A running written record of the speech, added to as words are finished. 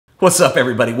What's up,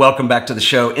 everybody? Welcome back to the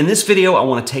show. In this video, I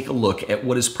want to take a look at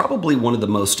what is probably one of the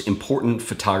most important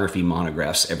photography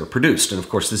monographs ever produced. And of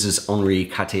course, this is Henri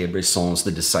Cartier-Bresson's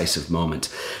The Decisive Moment.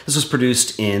 This was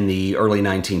produced in the early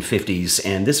 1950s,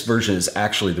 and this version is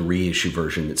actually the reissue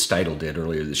version that Steidl did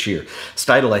earlier this year.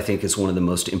 Steidl, I think, is one of the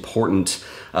most important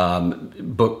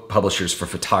book publishers for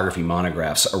photography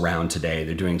monographs around today.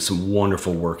 They're doing some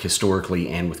wonderful work historically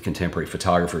and with contemporary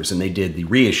photographers, and they did the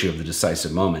reissue of The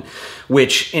Decisive Moment,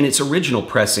 which in its original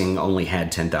pressing only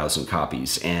had 10,000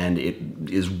 copies, and it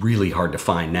is really hard to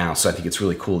find now, so I think it's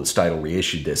really cool that Steidl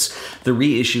reissued this. The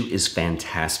reissue is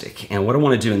fantastic, and what I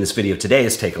want to do in this video today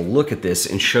is take a look at this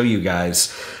and show you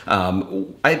guys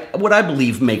what I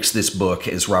believe makes this book,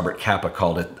 as Robert Capa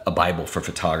called it, a Bible for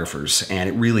photographers, and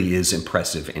it really is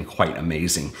impressive and quite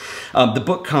amazing. The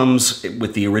book comes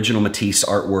with the original Matisse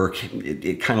artwork.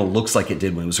 It kind of looks like it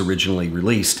did when it was originally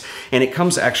released, and it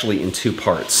comes actually in two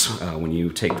parts. When you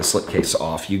take the slipcase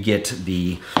off, you get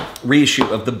the reissue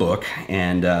of the book,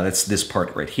 and that's this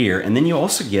part right here, and then you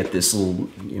also get this little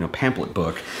pamphlet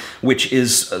book, which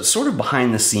is sort of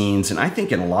behind the scenes, and I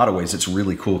think in a lot of ways it's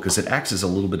really cool because it acts as a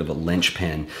little bit of a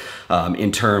linchpin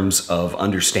in terms of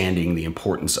understanding the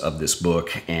importance of this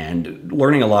book and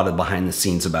learning a lot of behind the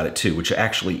scenes about it too, which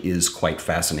actually is quite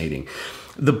fascinating.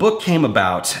 The book came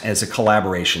about as a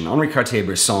collaboration. Henri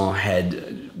Cartier-Bresson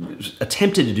had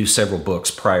attempted to do several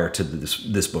books prior to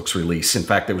this book's release. In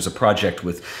fact, there was a project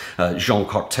with Jean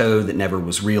Cocteau that never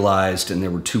was realized, and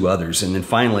there were two others. And then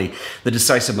finally, The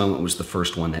Decisive Moment was the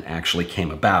first one that actually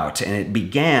came about. And it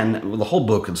began, well, the whole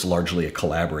book is largely a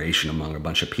collaboration among a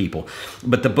bunch of people.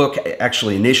 But the book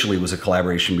actually initially was a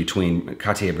collaboration between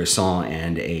Cartier-Bresson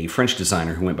and a French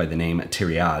designer who went by the name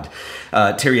Thiriade.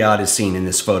 Thiriade is seen in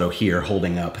this photo here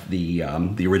holding up the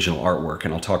original artwork,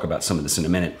 and I'll talk about some of this in a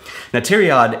minute. Now,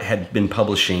 Thiriade had been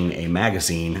publishing a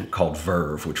magazine called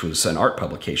Verve, which was an art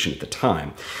publication at the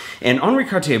time. And Henri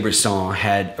Cartier-Bresson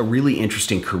had a really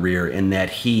interesting career in that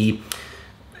he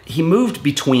moved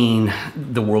between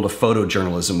the world of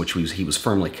photojournalism, which he was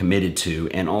firmly committed to,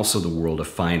 and also the world of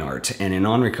fine art. And in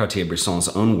Henri Cartier-Bresson's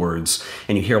own words,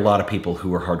 and you hear a lot of people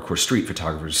who are hardcore street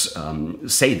photographers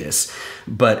say this,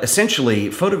 but essentially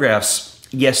photographs,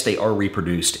 yes, they are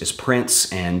reproduced as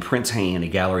prints, and prints hanging in a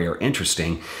gallery are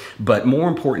interesting, but more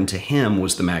important to him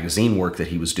was the magazine work that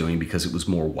he was doing because it was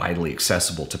more widely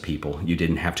accessible to people. You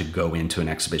didn't have to go into an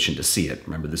exhibition to see it.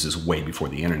 Remember, this is way before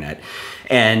the internet.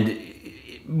 And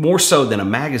more so than a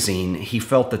magazine, he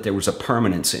felt that there was a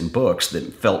permanence in books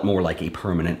that felt more like a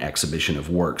permanent exhibition of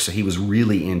work. So he was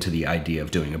really into the idea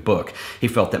of doing a book. He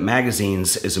felt that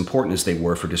magazines, as important as they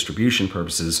were for distribution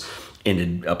purposes,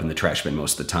 ended up in the trash bin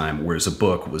most of the time, whereas a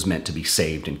book was meant to be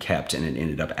saved and kept, and it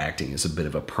ended up acting as a bit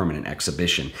of a permanent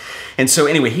exhibition. And so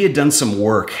anyway, he had done some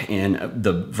work in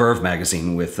the Verve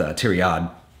magazine with Thiriade,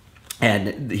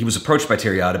 and he was approached by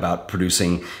Thiriade about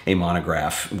producing a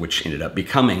monograph, which ended up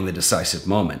becoming The Decisive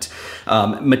Moment.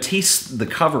 Matisse, the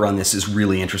cover on this is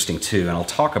really interesting too, and I'll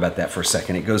talk about that for a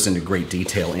second. It goes into great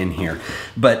detail in here.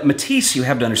 But Matisse, you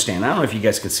have to understand, I don't know if you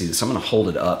guys can see this. I'm going to hold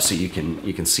it up so you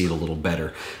can see it a little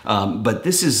better. But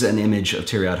this is an image of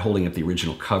Thiriade holding up the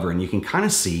original cover, and you can kind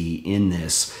of see in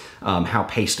this how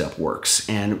paste up works.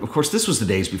 And of course, this was the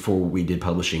days before we did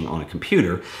publishing on a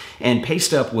computer, and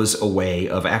paste up was a way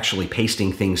of actually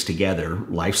pasting things together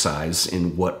life-size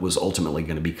in what was ultimately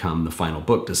going to become the final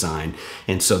book design.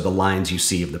 And so the lines you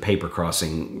see of the paper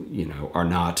crossing, are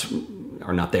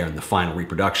not there in the final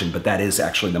reproduction, but that is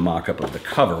actually the mock-up of the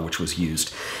cover which was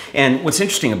used. And what's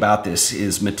interesting about this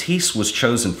is Matisse was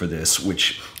chosen for this,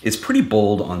 which is pretty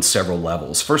bold on several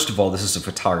levels. First of all, this is a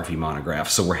photography monograph,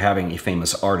 so we're having a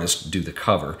famous artist do the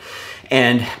cover.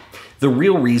 And the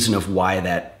real reason of why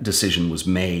that decision was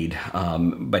made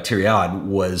by Thiriade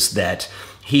was that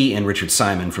he and Richard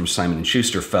Simon from Simon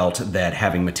Schuster felt that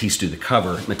having Matisse do the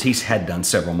cover, Matisse had done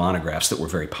several monographs that were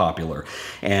very popular,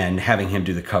 and having him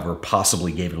do the cover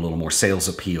possibly gave it a little more sales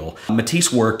appeal.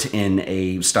 Matisse worked in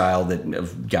a style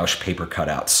of gouache paper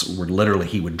cutouts, where literally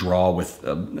he would draw with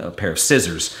a pair of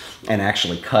scissors and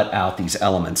actually cut out these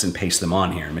elements and paste them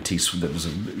on here. And Matisse, that was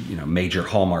a major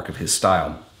hallmark of his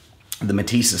style. The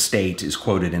Matisse estate is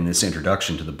quoted in this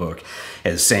introduction to the book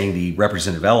as saying the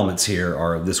representative elements here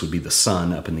are, this would be the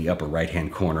sun up in the upper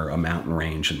right-hand corner, a mountain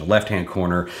range in the left-hand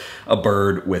corner, a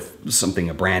bird with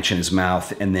a branch in his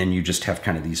mouth, and then you just have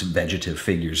kind of these vegetative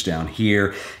figures down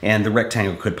here, and the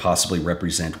rectangle could possibly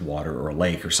represent water or a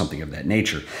lake or something of that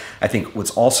nature. I think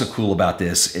what's also cool about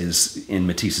this is in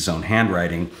Matisse's own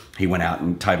handwriting, he went out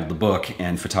and titled the book,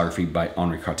 and photography by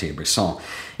Henri Cartier-Bresson.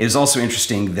 It is also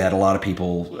interesting that a lot of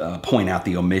people point out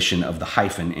the omission of the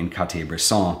hyphen in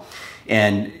Cartier-Bresson.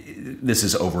 And this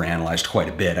is overanalyzed quite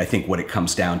a bit. I think what it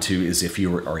comes down to is if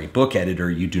you are a book editor,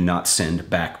 you do not send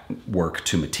back work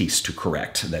to Matisse to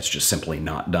correct. That's just simply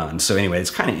not done. So anyway,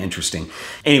 it's kind of interesting.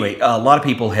 Anyway, a lot of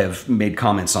people have made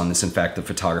comments on this. In fact, the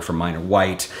photographer Minor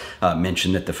White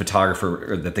mentioned that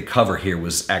the cover here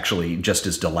was actually just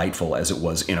as delightful as it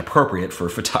was inappropriate for a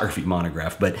photography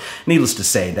monograph. But needless to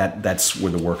say, that's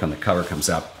where the work on the cover comes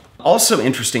out. Also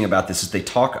interesting about this is they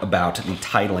talk about the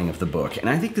titling of the book, and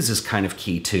I think this is kind of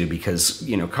key too, because,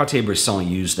 you know, Cartier-Bresson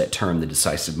used that term, the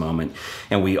decisive moment,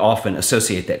 and we often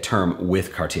associate that term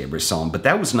with Cartier-Bresson, but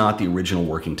that was not the original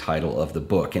working title of the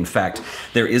book. In fact,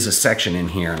 there is a section in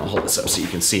here, and I'll hold this up so you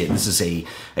can see it. This is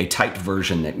a typed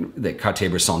version that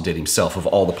Cartier-Bresson did himself of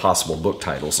all the possible book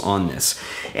titles on this,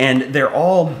 and they're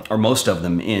all, or most of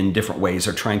them in different ways,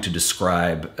 are trying to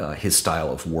describe his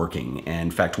style of working. And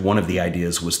in fact, one of the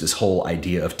ideas was this whole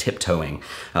idea of tiptoeing.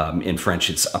 In French,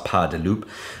 it's à pas de loup,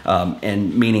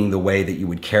 and meaning the way that you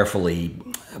would carefully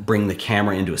bring the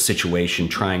camera into a situation,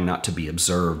 trying not to be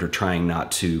observed or trying not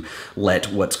to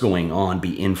let what's going on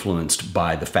be influenced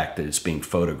by the fact that it's being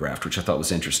photographed, which I thought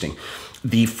was interesting.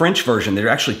 The French version, there are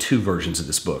actually two versions of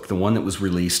this book. The one that was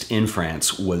released in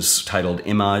France was titled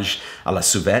Images à la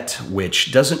Souvette,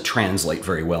 which doesn't translate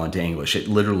very well into English. It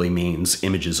literally means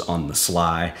images on the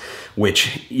sly,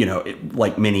 which, you know,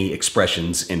 like many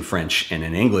expressions in French and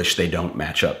in English, they don't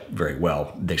match up very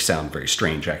well. They sound very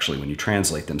strange, actually, when you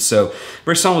translate them. So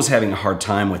Bresson was having a hard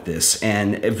time with this,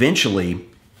 and eventually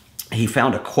he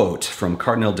found a quote from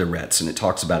Cardinal de Retz, and it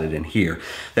talks about it in here,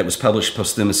 that was published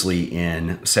posthumously in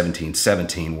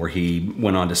 1717, where he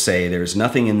went on to say, "There is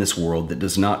nothing in this world that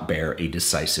does not bear a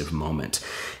decisive moment."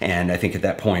 And I think at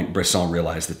that point, Bresson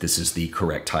realized that this is the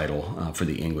correct title for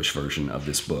the English version of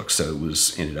this book. So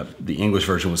the English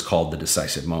version was called The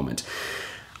Decisive Moment.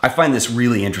 I find this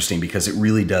really interesting because it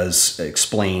really does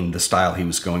explain the style he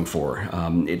was going for.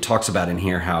 It talks about in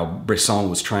here how Bresson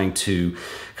was trying to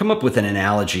come up with an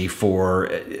analogy for,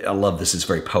 I love this, it's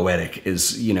very poetic,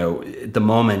 is, you know, the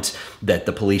moment that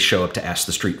the police show up to ask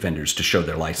the street vendors to show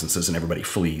their licenses and everybody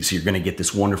flees, you're going to get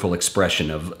this wonderful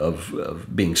expression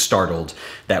of being startled.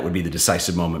 That would be the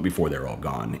decisive moment before they're all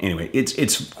gone. Anyway,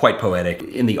 it's quite poetic.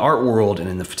 In the art world and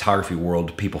in the photography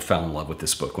world, people fell in love with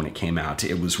this book when it came out.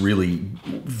 It was really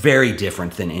very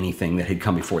different than anything that had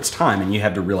come before its time, and you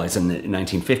have to realize in the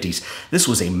 1950s, this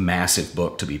was a massive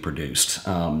book to be produced.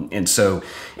 And so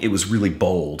it was really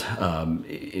bold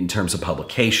in terms of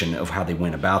publication of how they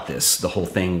went about this. The whole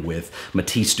thing with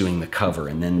Matisse doing the cover,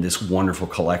 and then this wonderful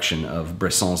collection of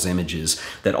Bresson's images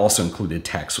that also included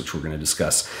text, which we're going to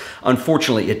discuss.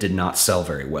 Unfortunately, it did not sell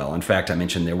very well. In fact, I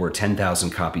mentioned there were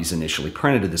 10,000 copies initially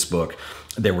printed of this book.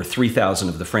 There were 3,000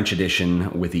 of the French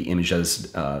edition with the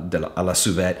Images à la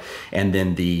Souvette, and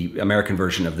then the American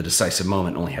version of The Decisive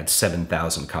Moment only had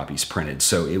 7,000 copies printed.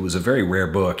 So it was a very rare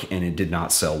book, and it did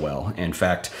not sell well. In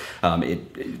fact,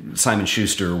 Simon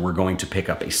Schuster were going to pick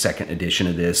up a second edition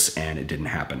of this, and it didn't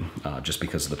happen just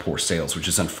because of the poor sales, which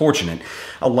is unfortunate.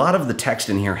 A lot of the text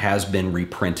in here has been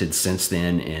reprinted since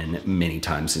then in many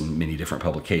times in many different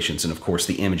publications, and of course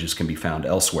the images can be found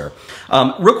elsewhere.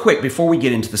 Real quick, before we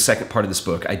get into the second part of this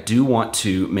book, I do want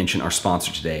to mention our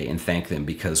sponsor today and thank them,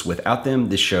 because without them,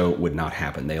 this show would not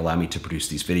happen. They allow me to produce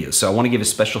these videos. So I want to give a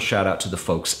special shout out to the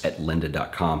folks at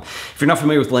lynda.com. If you're not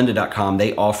familiar with lynda.com,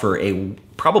 they offer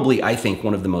probably, I think,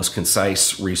 one of the most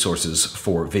concise resources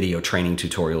for video training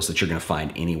tutorials that you're going to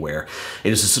find anywhere.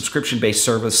 It is a subscription-based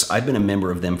service. I've been a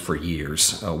member of them for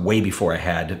years, way before I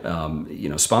had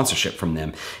sponsorship from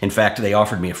them. In fact, they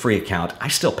offered me a free account. I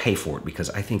still pay for it because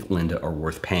I think Lynda are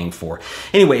worth paying for.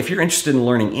 Anyway, if you're interested in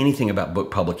learning anything about book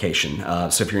publication,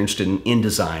 so if you're interested in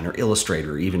InDesign or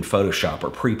Illustrator, or even Photoshop or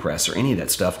Prepress or any of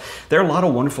that stuff, there are a lot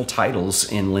of wonderful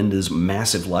titles in Lynda's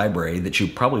massive library that you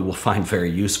probably will find very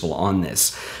useful on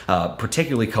this.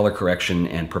 Particularly color correction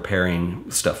and preparing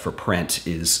stuff for print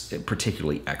is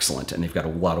particularly excellent, and they've got a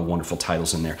lot of wonderful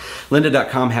titles in there.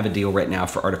 Lynda.com have a deal right now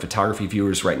for art of photography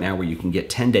viewers right now where you can get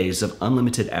 10 days of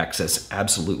unlimited access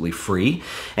absolutely free.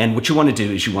 And what you want to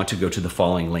do is you want to go to the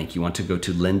following link. You want to go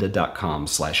to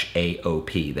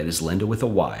lynda.com/AOP. That is Lynda with a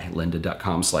Y,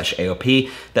 lynda.com/AOP.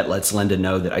 That lets Lynda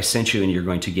know that I sent you, and you're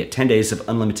going to get 10 days of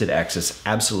unlimited access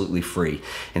absolutely free.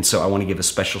 And so I want to give a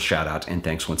special shout out and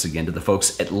thanks once again to the folks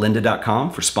folks at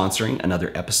lynda.com for sponsoring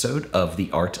another episode of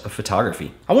The Art of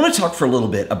Photography. I want to talk for a little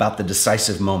bit about The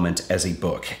Decisive Moment as a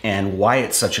book and why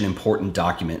it's such an important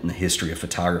document in the history of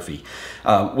photography.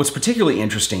 What's particularly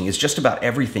interesting is just about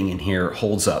everything in here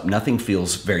holds up. Nothing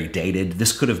feels very dated.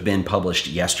 This could have been published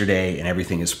yesterday and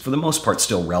everything is for the most part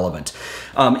still relevant.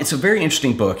 It's a very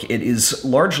interesting book. It is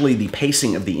largely, the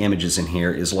pacing of the images in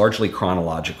here is largely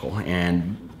chronological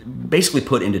and basically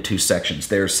put into two sections.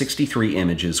 There are 63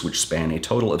 images which span a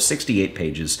total of 68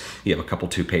 pages. You have a couple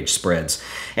 2-page spreads,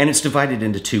 and it's divided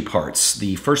into two parts.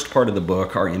 The first part of the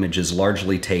book are images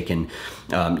largely taken,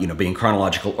 being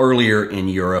chronological earlier in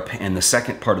Europe, and the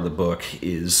second part of the book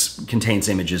contains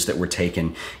images that were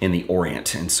taken in the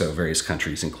Orient, and so various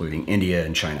countries including India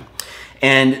and China.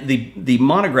 And the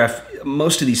monograph,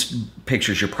 most of these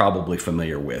pictures you're probably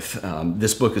familiar with.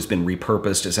 This book has been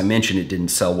repurposed. As I mentioned, it didn't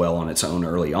sell well on its own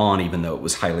early on, even though it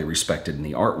was highly respected in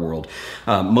the art world.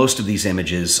 Most of these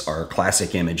images are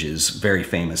classic images, very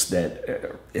famous,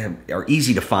 that are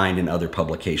easy to find in other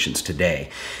publications today.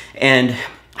 And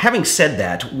having said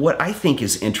that, what I think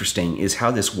is interesting is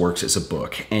how this works as a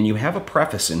book. And you have a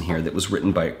preface in here that was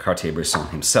written by Cartier-Bresson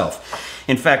himself.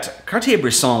 In fact,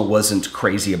 Cartier-Bresson wasn't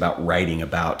crazy about writing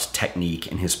about technique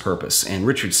and his purpose. And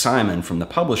Richard Simon, from the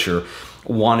publisher,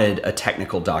 wanted a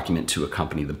technical document to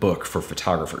accompany the book for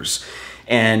photographers.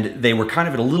 And they were kind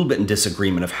of a little bit in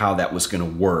disagreement of how that was going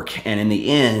to work. And in the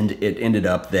end, it ended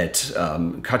up that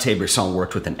Cartier-Bresson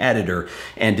worked with an editor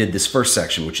and did this first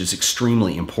section, which is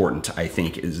extremely important, I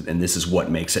think, and this is what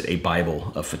makes it a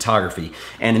Bible of photography.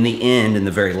 And in the end, in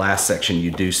the very last section,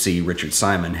 you do see Richard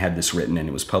Simon had this written, and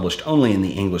it was published only in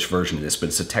the English version of this, but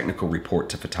it's a technical report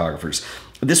to photographers.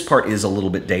 This part is a little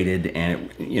bit dated,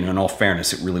 and in all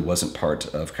fairness, it really wasn't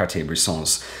part of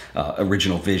Cartier-Bresson's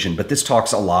original vision. But this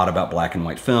talks a lot about black and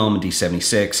white film,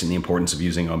 D76, and the importance of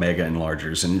using omega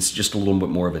enlargers, and it's just a little bit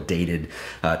more of a dated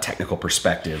technical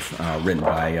perspective written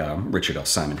by Richard L.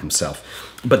 Simon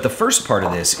himself. But the first part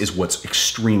of this is what's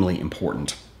extremely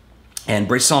important. And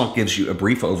Bresson gives you a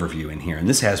brief overview in here, and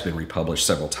this has been republished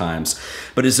several times,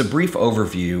 but is a brief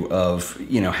overview of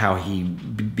how he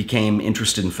became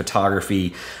interested in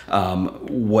photography,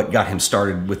 what got him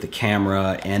started with the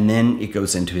camera, and then it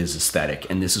goes into his aesthetic,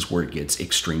 and this is where it gets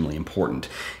extremely important.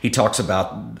 He talks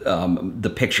about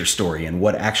the picture story and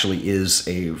what actually is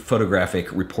a photographic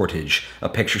reportage, a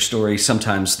picture story.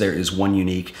 Sometimes there is one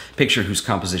unique picture whose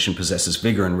composition possesses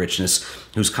vigor and richness,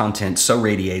 whose content so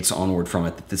radiates onward from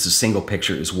it that this is single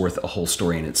picture is worth a whole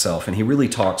story in itself. And he really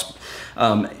talks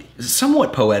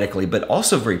somewhat poetically, but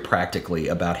also very practically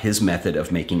about his method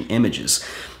of making images.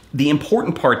 The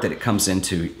important part that it comes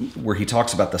into, where he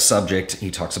talks about the subject,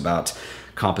 he talks about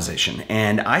composition.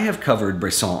 And I have covered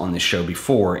Bresson on this show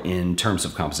before in terms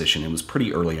of composition. It was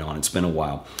pretty early on. It's been a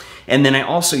while. And then I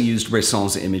also used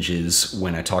Bresson's images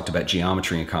when I talked about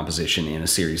geometry and composition in a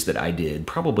series that I did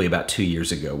probably about 2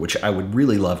 years ago, which I would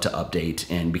really love to update,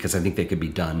 and because I think they could be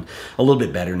done a little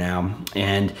bit better now.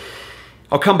 And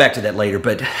I'll come back to that later,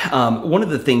 but one of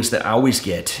the things that I always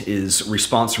get is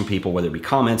response from people, whether it be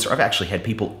comments, or I've actually had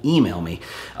people email me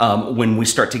when we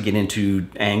start to get into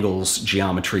angles,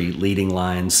 geometry, leading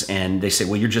lines, and they say,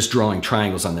 well, you're just drawing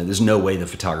triangles on there. There's no way the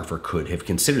photographer could have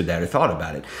considered that or thought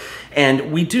about it.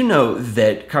 And we do know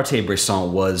that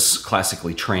Cartier-Bresson was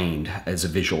classically trained as a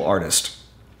visual artist.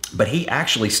 But he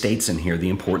actually states in here the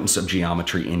importance of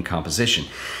geometry in composition.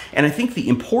 And I think the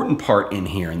important part in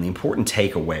here and the important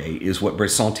takeaway is what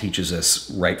Bresson teaches us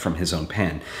right from his own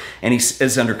pen. And he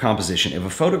says under composition, if a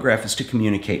photograph is to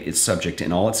communicate its subject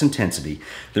in all its intensity,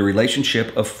 the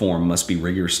relationship of form must be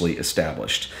rigorously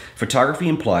established. Photography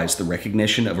implies the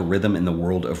recognition of a rhythm in the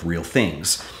world of real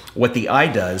things. What the eye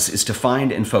does is to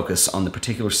find and focus on the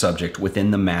particular subject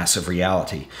within the mass of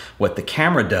reality. What the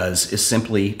camera does is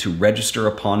simply to register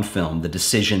upon film the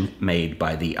decision made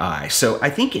by the eye. So I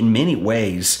think in many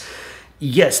ways,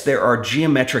 yes, there are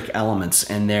geometric elements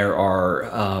and there are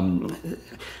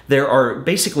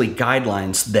basically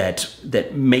guidelines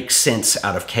that make sense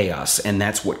out of chaos, and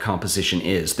that's what composition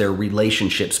is. There are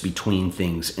relationships between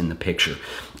things in the picture,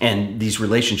 and these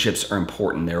relationships are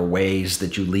important. There are ways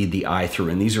that you lead the eye through,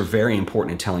 and these are very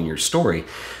important in telling your story.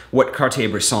 What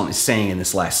Cartier-Bresson is saying in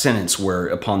this last sentence, where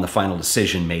upon the final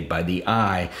decision made by the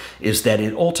eye, is that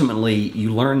it ultimately,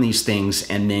 you learn these things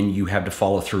and then you have to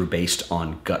follow through based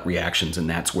on gut reactions, and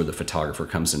that's where the photographer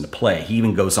comes into play. He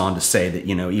even goes on to say that,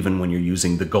 even when you're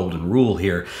using the golden rule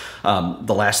here,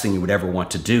 the last thing you would ever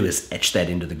want to do is etch that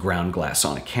into the ground glass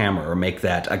on a camera or make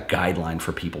that a guideline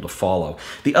for people to follow.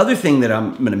 The other thing that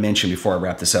I'm going to mention before I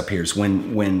wrap this up here is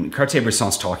when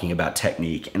Cartier-Bresson's talking about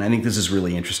technique, and I think this is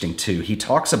really interesting too, he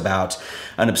talks about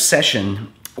an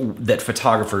obsession that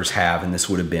photographers have, and this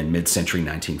would have been mid-century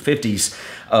 1950s,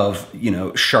 of, you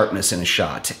know, sharpness in a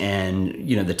shot and,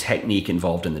 you know, the technique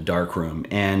involved in the darkroom,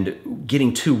 and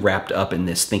getting too wrapped up in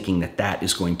this thinking that that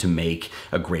is going to make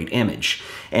a great image.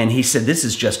 And he said this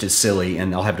is just as silly,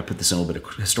 and I'll have to put this in a little bit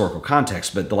of historical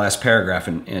context, but the last paragraph,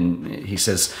 and he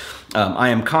says, I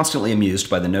am constantly amused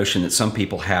by the notion that some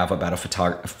people have about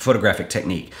a photographic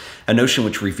technique, a notion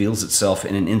which reveals itself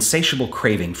in an insatiable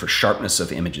craving for sharpness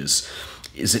of images.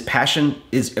 Is this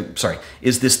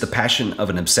the passion of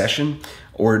an obsession?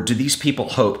 Or do these people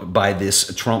hope by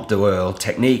this trompe l'oeil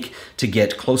technique to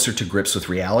get closer to grips with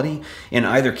reality? In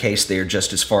either case, they are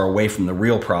just as far away from the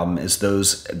real problem as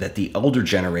those that the older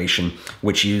generation,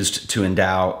 which used to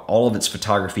endow all of its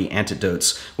photography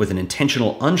antidotes with an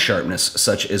intentional unsharpness,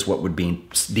 such as what would be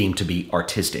deemed to be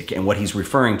artistic. And what he's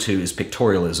referring to is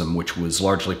pictorialism, which was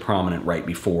largely prominent right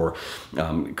before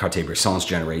Cartier-Bresson's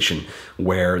generation,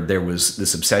 where there was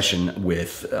this obsession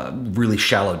with really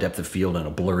shallow depth of field and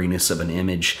a blurriness of an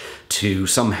image to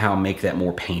somehow make that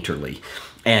more painterly.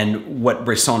 And what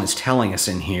Bresson is telling us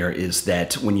in here is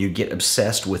that when you get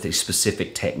obsessed with a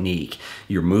specific technique,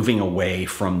 you're moving away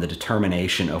from the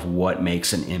determination of what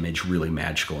makes an image really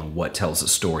magical and what tells a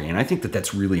story. And I think that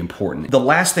that's really important. The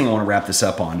last thing I want to wrap this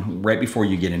up on, right before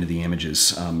you get into the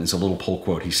images, is a little pull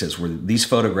quote. He says, where these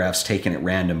photographs taken at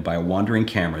random by a wandering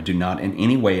camera do not in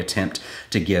any way attempt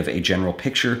to give a general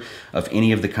picture of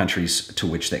any of the countries to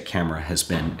which that camera has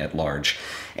been at large.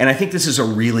 And I think this is a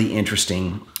really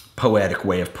interesting poetic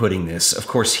way of putting this. Of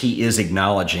course, he is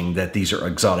acknowledging that these are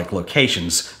exotic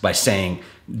locations by saying,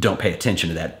 don't pay attention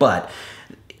to that. But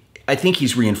I think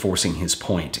he's reinforcing his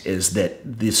point, is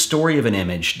that the story of an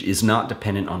image is not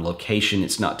dependent on location.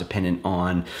 It's not dependent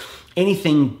on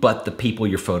anything but the people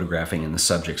you're photographing and the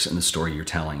subjects and the story you're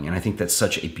telling. And I think that's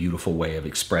such a beautiful way of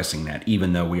expressing that,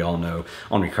 even though we all know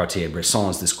Henri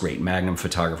Cartier-Bresson is this great magnum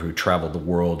photographer who traveled the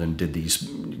world and did these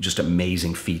just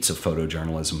amazing feats of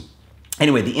photojournalism.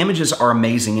 Anyway, the images are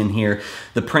amazing in here.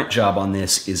 The print job on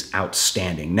this is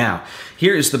outstanding. Now,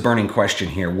 here is the burning question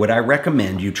here. Would I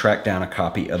recommend you track down a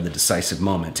copy of The Decisive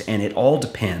Moment? And it all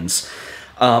depends.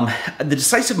 The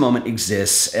Decisive Moment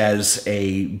exists as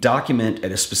a document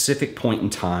at a specific point in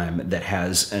time that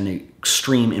has an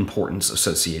extreme importance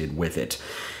associated with it.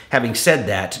 Having said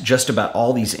that, just about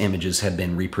all these images have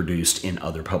been reproduced in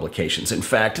other publications. In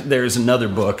fact, there's another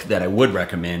book that I would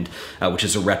recommend, which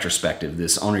is a retrospective,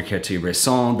 this Henri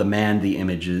Cartier-Bresson, The Man, the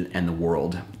Image, and the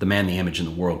World. The Man, the Image, and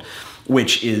the World,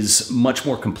 which is much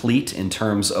more complete in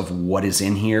terms of what is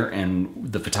in here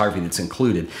and the photography that's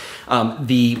included.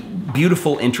 The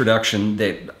beautiful introduction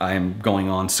that I'm going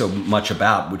on so much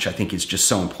about, which I think is just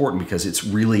so important because it's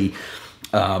really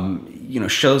you know,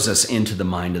 shows us into the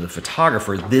mind of the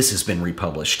photographer. This has been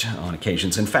republished on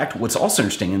occasions. In fact, what's also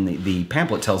interesting, and the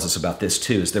pamphlet tells us about this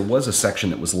too, is there was a section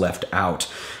that was left out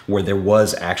where there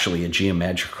was actually a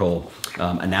geometrical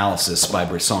analysis by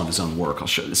Bresson of his own work. I'll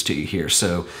show this to you here.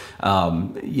 So,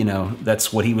 you know,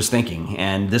 that's what he was thinking.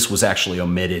 And this was actually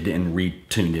omitted and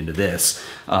retuned into this.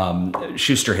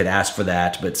 Schuster had asked for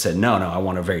that, but said, no, I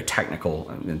want a very technical.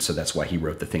 And so that's why he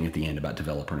wrote the thing at the end about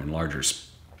developer and enlargers.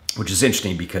 Which is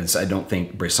interesting because I don't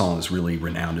think Bresson is really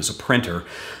renowned as a printer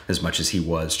as much as he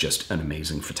was just an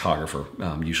amazing photographer.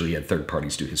 Usually he had third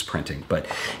parties do his printing. But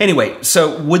anyway,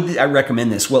 so would I recommend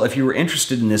this? Well, if you were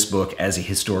interested in this book as a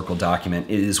historical document,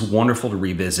 it is wonderful to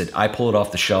revisit. I pull it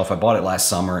off the shelf. I bought it last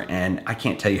summer, and I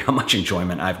can't tell you how much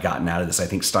enjoyment I've gotten out of this. I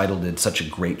think Steidl did such a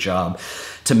great job.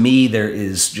 To me, there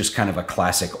is just kind of a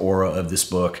classic aura of this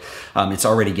book. It's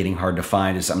already getting hard to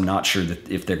find, as I'm not sure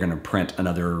that if they're going to print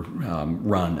another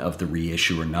run of the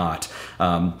reissue or not.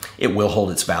 It will hold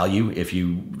its value if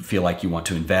you feel like you want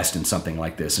to invest in something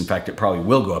like this. In fact, it probably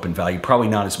will go up in value, probably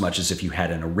not as much as if you had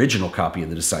an original copy of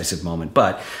The Decisive Moment,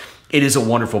 but it is a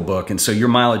wonderful book, and so your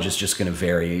mileage is just going to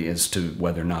vary as to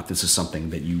whether or not this is something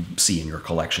that you see in your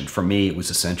collection. For me, it was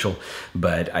essential,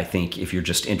 but I think if you're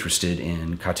just interested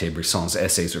in Cartier-Bresson's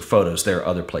essays or photos, there are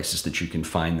other places that you can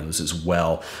find those as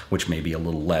well, which may be a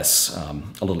little less,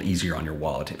 a little easier on your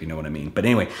wallet, if you know what I mean. But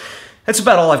anyway, that's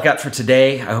about all I've got for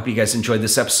today. I hope you guys enjoyed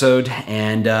this episode,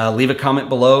 and leave a comment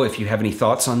below if you have any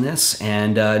thoughts on this.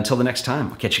 And until the next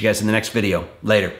time, I'll catch you guys in the next video. Later.